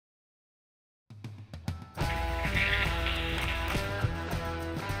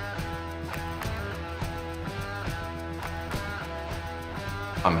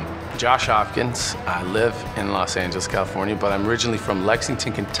I'm Josh Hopkins. I live in Los Angeles, California, but I'm originally from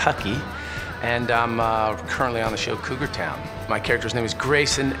Lexington, Kentucky, and I'm currently on the show Cougar Town. My character's name is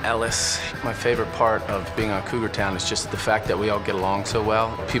Grayson Ellis. My favorite part of being on Cougar Town is just the fact that we all get along so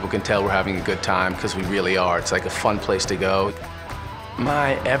well. People can tell we're having a good time because we really are. It's like a fun place to go.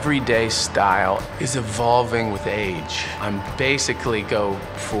 My everyday style is evolving with age. I'm basically go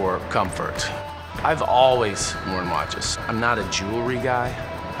for comfort. I've always worn watches. I'm not a jewelry guy.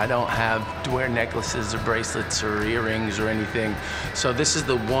 I don't have to wear necklaces or bracelets or earrings or anything. So this is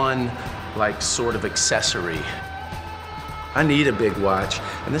the one, like, sort of accessory. I need a big watch,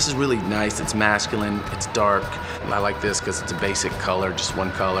 and this is really nice. It's masculine, it's dark. I like this because it's a basic color, just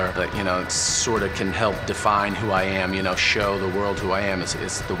one color. But, you know, it sort of can help define who I am, you know, show the world who I am.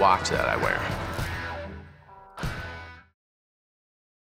 It's the watch that I wear.